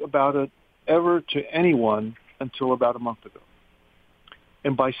spoke about it ever to anyone until about a month ago.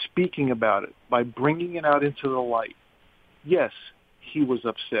 And by speaking about it, by bringing it out into the light, yes, he was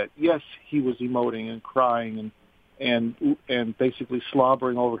upset. Yes, he was emoting and crying and basically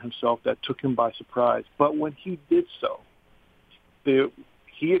slobbering over himself. That took him by surprise. But when he did so,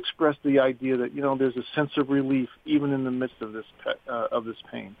 he expressed the idea that, there's a sense of relief even in the midst of this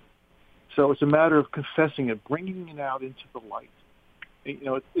pain. So it's a matter of confessing it, bringing it out into the light.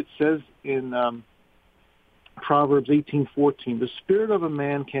 It says in Proverbs 18:14, the spirit of a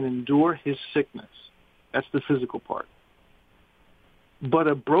man can endure his sickness. That's the physical part. But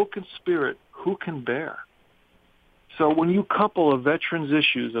a broken spirit, who can bear? So when you couple a veteran's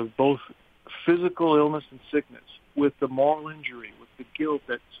issues of both physical illness and sickness with the moral injury, with the guilt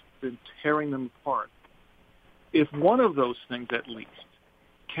that's been tearing them apart, if one of those things at least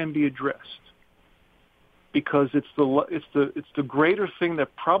can be addressed, because it's the greater thing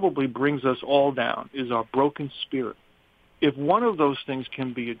that probably brings us all down is our broken spirit. If one of those things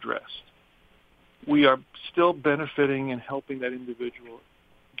can be addressed, we are still benefiting and helping that individual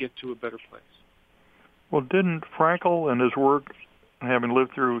get to a better place. Well, didn't Frankl and his work, having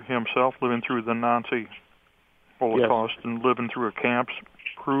lived through himself, living through the Nazi Holocaust, yes, and living through a camps,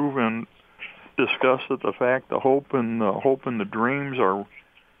 prove and discuss that the fact, the hope and the dreams are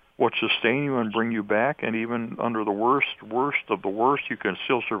what sustain you and bring you back, and even under the worst of the worst, you can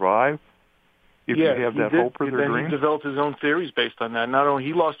still survive if you have that hope or the dream. He developed his own theories based on that. Not only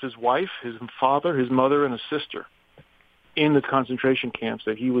he lost his wife, his father, his mother, and a sister in the concentration camps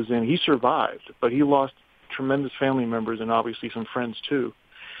that he was in. He survived, but he lost tremendous family members and obviously some friends too.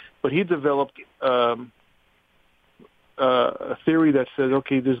 But he developed a theory that says,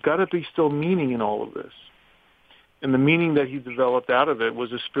 okay, there's got to be still meaning in all of this. And the meaning that he developed out of it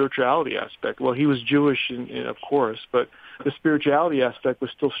was a spirituality aspect. Well, he was Jewish, of course, but the spirituality aspect was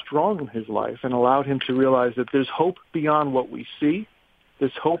still strong in his life and allowed him to realize that there's hope beyond what we see.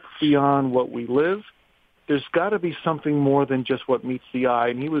 There's hope beyond what we live. There's got to be something more than just what meets the eye,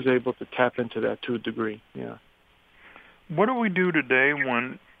 and he was able to tap into that to a degree. Yeah. What do we do today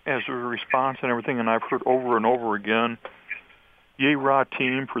when, as a response and everything, and I've heard over and over again, yay rah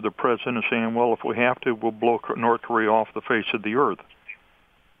team for the president saying, well, if we have to, we'll blow North Korea off the face of the earth.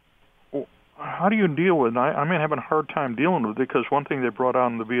 Well, how do you deal with it? I'm having a hard time dealing with it, because one thing they brought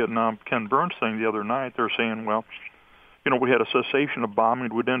out in the Vietnam Ken Burns thing the other night, they're saying, well, we had a cessation of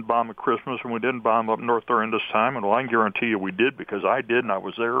bombing. We didn't bomb at Christmas, and we didn't bomb up north during this time. And, well, I can guarantee you we did, because I did, and I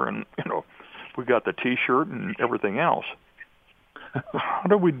was there, and, we got the T-shirt and everything else. How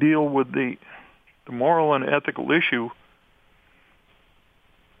do we deal with the moral and ethical issue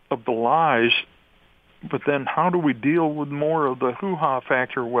of the lies, but then how do we deal with more of the hoo-ha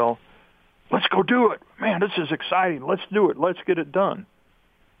factor? Well, let's go do it. Man, this is exciting. Let's do it. Let's get it done.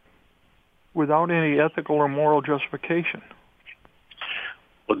 Without any ethical or moral justification.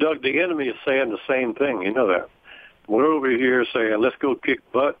 Well, Doug, the enemy is saying the same thing. You know that. We're over here saying, let's go kick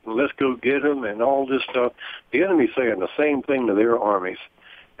butt and let's go get them and all this stuff. The enemy's saying the same thing to their armies.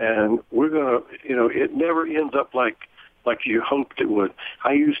 And we're going to, it never ends up like like you hoped it would.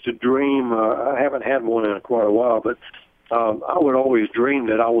 I used to dream, I haven't had one in quite a while, but I would always dream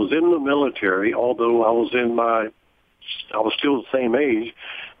that I was in the military, although I was still the same age,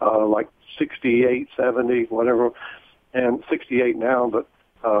 like 68, 70, whatever, and 68 now, but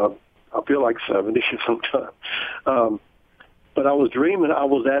I feel like 70 sometimes. But I was dreaming I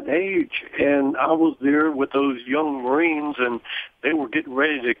was that age, and I was there with those young Marines, and they were getting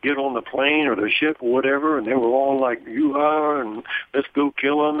ready to get on the plane or the ship or whatever, and they were all like, "You are," and "Let's go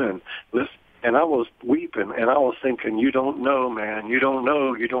kill them," and I was weeping, and I was thinking, "You don't know, man. You don't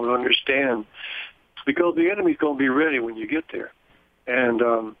know. You don't understand," because the enemy's going to be ready when you get there,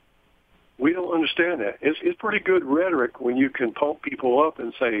 and we don't understand that. It's pretty good rhetoric when you can pump people up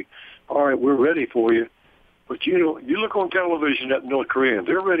and say, "All right, we're ready for you." But you look on television at North Korea,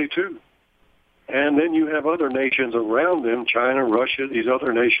 they're ready too. And then you have other nations around them, China, Russia, these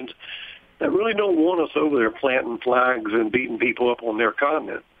other nations, that really don't want us over there planting flags and beating people up on their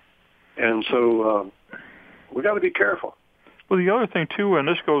continent. And so we got to be careful. Well, the other thing too, and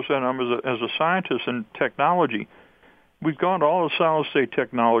this goes in, as a scientist in technology, we've gone to all the solid-state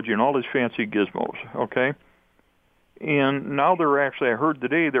technology and all these fancy gizmos, okay? And now I heard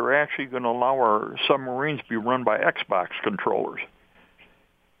today, they're actually going to allow our submarines to be run by Xbox controllers.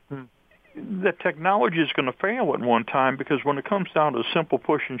 The technology is going to fail at one time, because when it comes down to simple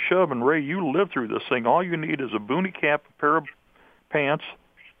push and shove, and Ray, you lived through this thing, all you need is a boonie cap, a pair of pants,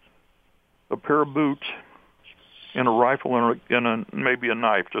 a pair of boots, and a rifle and maybe a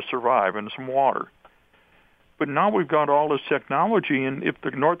knife to survive, and some water. But now we've got all this technology, and if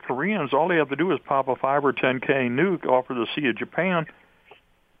the North Koreans, all they have to do is pop a 5 or 10K nuke off of the Sea of Japan,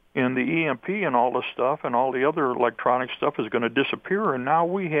 and the EMP and all this stuff and all the other electronic stuff is going to disappear, and now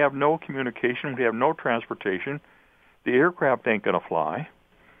we have no communication, we have no transportation, the aircraft ain't going to fly.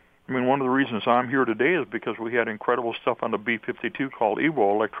 I mean, one of the reasons I'm here today is because we had incredible stuff on the B-52 called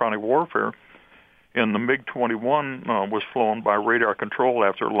EWO, electronic warfare, and the MiG-21 was flown by radar control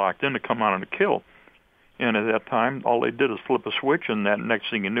after it locked in to come out and to kill. And at that time, all they did is flip a switch, and that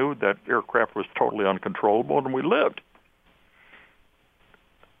next thing you knew, that aircraft was totally uncontrollable, and we lived.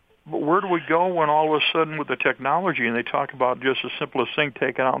 But where do we go when all of a sudden with the technology, and they talk about just the simplest thing,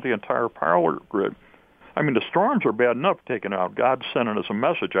 taking out the entire power grid? I mean, the storms are bad enough taken out. God's sending us a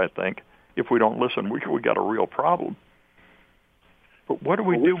message, I think. If we don't listen, we got a real problem. But what do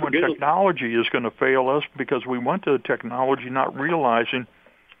we do when technology is going to fail us because we went to the technology not realizing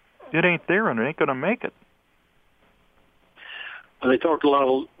it ain't there and it ain't going to make it? They talked a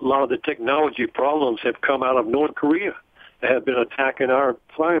lot of the technology problems have come out of North Korea. They have been attacking our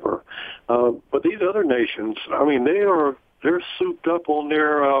fiber. But these other nations, I mean, they're souped up on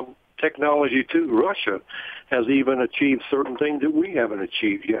their technology too. Russia has even achieved certain things that we haven't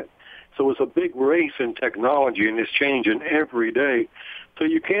achieved yet. So it's a big race in technology, and it's changing every day. So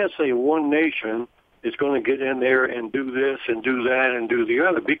you can't say one nation is going to get in there and do this and do that and do the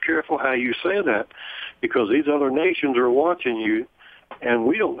other. Be careful how you say that, because these other nations are watching you, and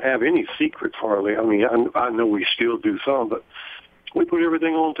we don't have any secrets hardly. I mean, I know we still do some, but we put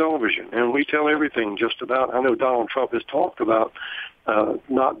everything on television, and we tell everything just about. I know Donald Trump has talked about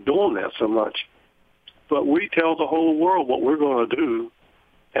not doing that so much, but we tell the whole world what we're going to do,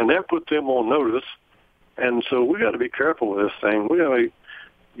 and that put them on notice. And so we got to be careful with this thing. We got to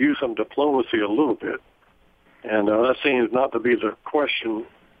use some diplomacy a little bit. And that seems not to be the question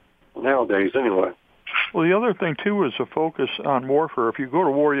nowadays anyway. Well, the other thing, too, is a focus on warfare. If you go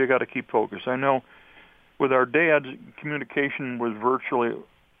to war, you got to keep focused. I know with our dads, communication was virtually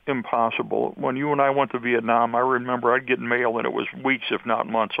impossible. When you and I went to Vietnam, I remember I'd get mail and it was weeks, if not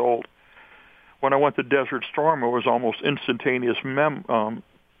months old. When I went to Desert Storm, it was almost instantaneous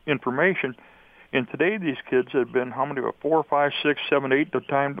information. And today, these kids have been, 4, 5, 6, 7, 8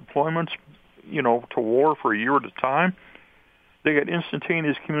 time deployments, to war for a year at a time. They get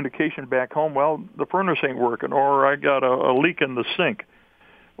instantaneous communication back home. Well, the furnace ain't working, or I got a leak in the sink.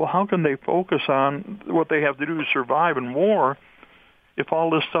 Well, how can they focus on what they have to do to survive in war if all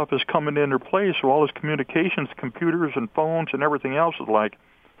this stuff is coming into place? So all this communications, computers and phones and everything else is like,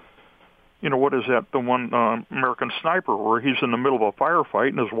 what is that, the one American Sniper, where he's in the middle of a firefight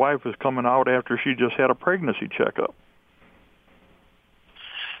and his wife is coming out after she just had a pregnancy checkup.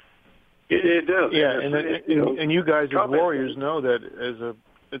 It does. Yeah, and you guys as warriors know that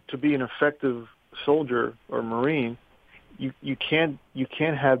to be an effective soldier or Marine, you can't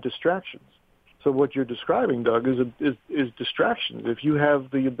have distractions. So what you're describing, Doug, is distractions. If you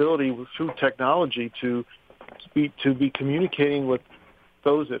have the ability through technology to be communicating with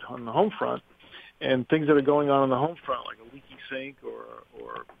those on the home front, and things that are going on the home front, like a leaky sink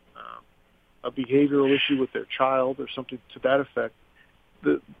or a behavioral issue with their child or something to that effect,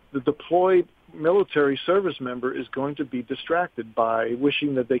 the deployed military service member is going to be distracted by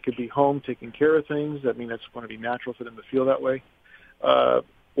wishing that they could be home taking care of things. I mean, that's going to be natural for them to feel that way.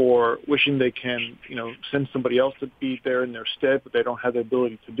 Or wishing they can, send somebody else to be there in their stead, but they don't have the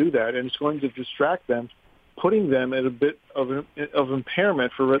ability to do that. And it's going to distract them, putting them at a bit of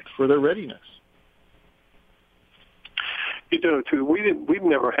impairment for their readiness. Too. We've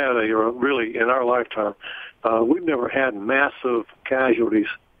never had really in our lifetime, we've never had massive casualties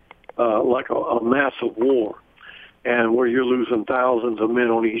like a massive war, and where you're losing thousands of men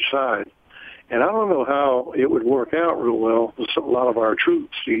on each side. And I don't know how it would work out real well with a lot of our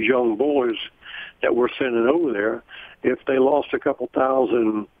troops, these young boys that we're sending over there, if they lost a couple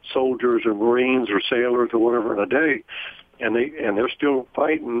thousand soldiers or Marines or sailors or whatever in a day, and they're still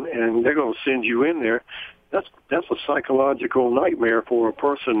fighting, and they're going to send you in there. That's a psychological nightmare for a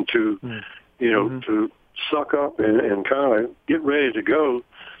person to, to suck up and kind of get ready to go.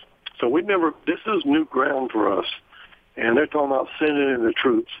 So this is new ground for us, and they're talking about sending in the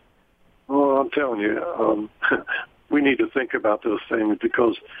troops. Well, I'm telling you, we need to think about those things,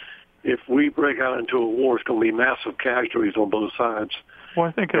 because if we break out into a war, it's going to be massive casualties on both sides. Well,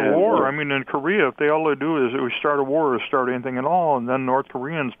 I think in war, in Korea, if all they do is we start a war or start anything at all, and then North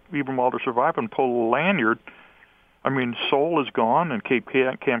Koreans, even while they're surviving, pull a lanyard. Seoul is gone, and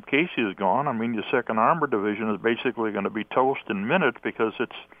Camp Casey is gone. The 2nd Armored Division is basically going to be toast in minutes, because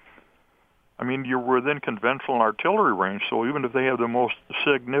you're within conventional artillery range, so even if they have the most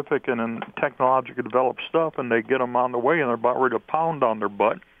significant and technologically developed stuff and they get them on the way and they're about ready to pound on their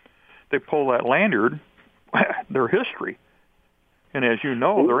butt, they pull that lanyard, they're history. And as you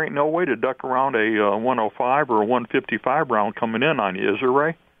know, there ain't no way to duck around a 105 or a 155 round coming in on you, is there,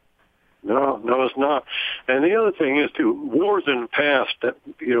 Ray? No, it's not. And the other thing is, too, wars in the past that,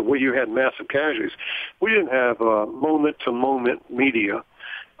 where you had massive casualties, we didn't have moment-to-moment media.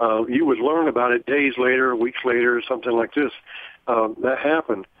 You would learn about it days later, weeks later, something like this. That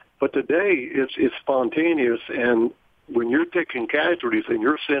happened. But today, it's spontaneous, and when you're taking casualties and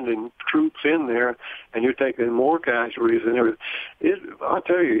you're sending troops in there and you're taking more casualties and everything, I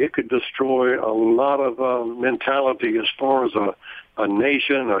tell you, it could destroy a lot of mentality as far as a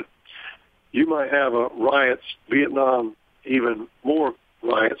nation. You might have riots, Vietnam, even more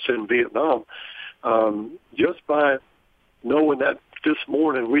riots in Vietnam, just by knowing that this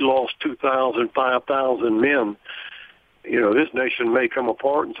morning we lost 2,000, 5,000 men. This nation may come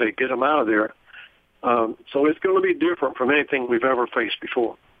apart and say, get them out of there. So it's going to be different from anything we've ever faced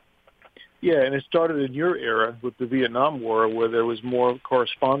before. Yeah, and it started in your era with the Vietnam War, where there was more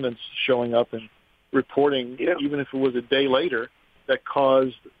correspondence showing up and reporting, even if it was a day later, that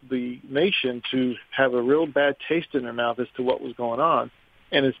caused the nation to have a real bad taste in their mouth as to what was going on.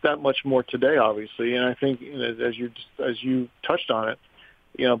 And it's that much more today, obviously. And I think, as you touched on it,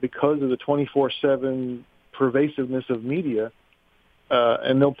 because of the 24/7 pervasiveness of media,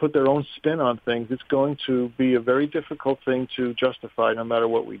 and they'll put their own spin on things, it's going to be a very difficult thing to justify no matter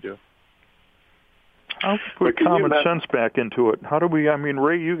what we do. How do we put common sense back into it? How do we,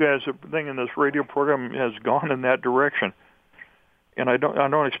 Ray, you guys are thinking this radio program has gone in that direction. And I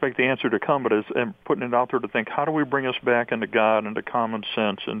don't expect the answer to come, but I'm putting it out there to think, how do we bring us back into God, into common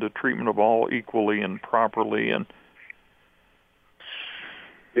sense, into treatment of all equally and properly? And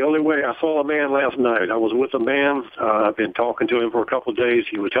the only way, I saw a man last night. I was with a man. I've been talking to him for a couple of days.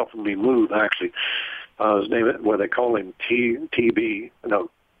 He was helping me move, actually. His name, they call him TB. No,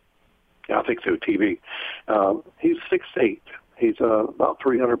 I think so, TB. He's 6'8". He's about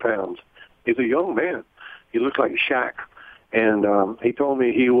 300 pounds. He's a young man. He looks like Shaq. And he told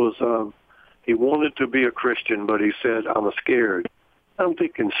me he wanted to be a Christian, but he said, I'm scared. I'm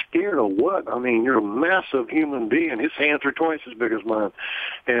thinking, scared of what? You're a massive human being. His hands are twice as big as mine.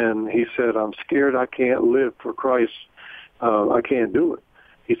 And he said, I'm scared I can't live for Christ. I can't do it.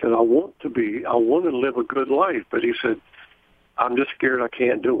 He said, I want to live a good life. But he said, I'm just scared I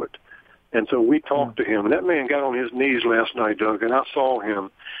can't do it. And so we talked to him. And that man got on his knees last night, Doug, and I saw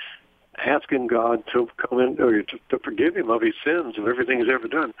him asking God to come in, or to forgive him of his sins and everything he's ever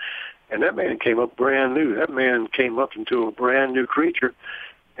done. And that man came up brand new. That man came up into a brand new creature,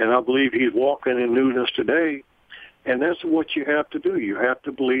 and I believe he's walking in newness today. And that's what you have to do. You have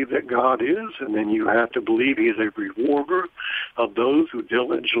to believe that God is, and then you have to believe he is a rewarder of those who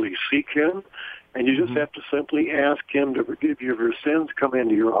diligently seek him. And you just have to simply ask him to forgive you of your sins, come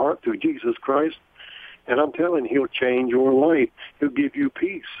into your heart through Jesus Christ. And I'm telling you, he'll change your life. He'll give you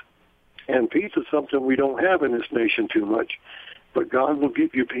peace. And peace is something we don't have in this nation too much. But God will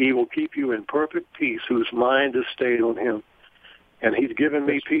give you, he will keep you in perfect peace whose mind is stayed on him. And he's given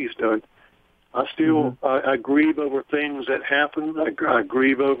me peace, Doug. I still I grieve over things that happen. I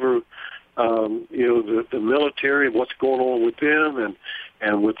grieve over the military, what's going on with them,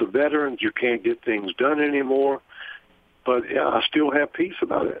 and with the veterans, you can't get things done anymore. But I still have peace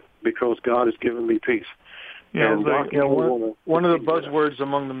about it because God has given me peace. Yeah, one of the buzzwords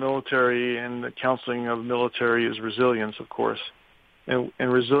among the military and the counseling of military is resilience, of course. And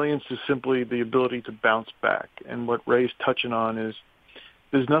resilience is simply the ability to bounce back. And what Ray's touching on is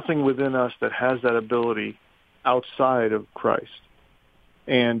there's nothing within us that has that ability outside of Christ.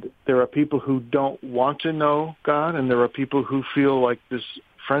 And there are people who don't want to know God, and there are people who feel like this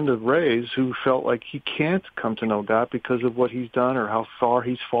friend of Ray's who felt like he can't come to know God because of what he's done or how far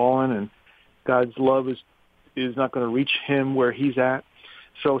he's fallen, and God's love is not going to reach him where he's at.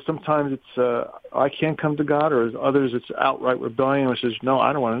 So sometimes it's I can't come to God, or as others it's outright rebellion, which says, no,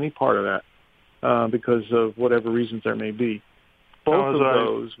 I don't want any part of that because of whatever reasons there may be. Both of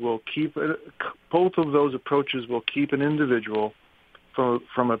those approaches will keep an individual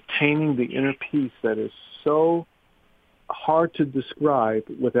from obtaining the inner peace that is so hard to describe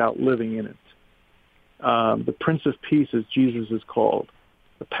without living in it. The Prince of Peace, as Jesus is called,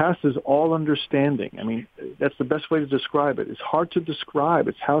 passes all understanding. I mean, that's the best way to describe it. It's hard to describe.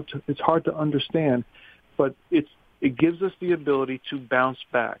 It's hard to understand, but it gives us the ability to bounce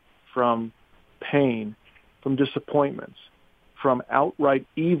back from pain, from disappointments, from outright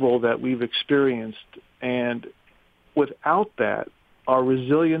evil that we've experienced. And without that, our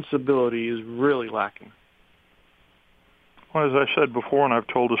resilience ability is really lacking. Well, as I said before, and I've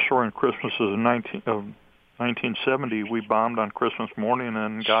told the story in Christmas of 1970, we bombed on Christmas morning,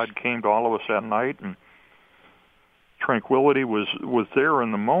 and God came to all of us that night, and tranquility was there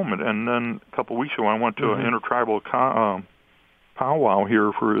in the moment. And then a couple of weeks ago, I went to an intertribal powwow here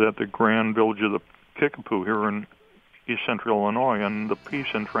at the Grand Village of the Kickapoo here in East Central Illinois, and the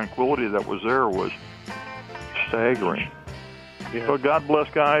peace and tranquility that was there was staggering. Yeah. So God bless,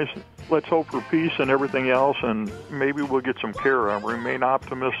 guys. Let's hope for peace and everything else, and maybe we'll get some care. I remain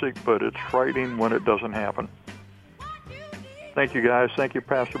optimistic, but it's frightening when it doesn't happen. Thank you, guys. Thank you,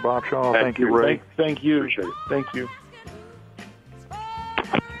 Pastor Bob Shaw. Thank you, Ray. Thank you. Appreciate it. Thank you.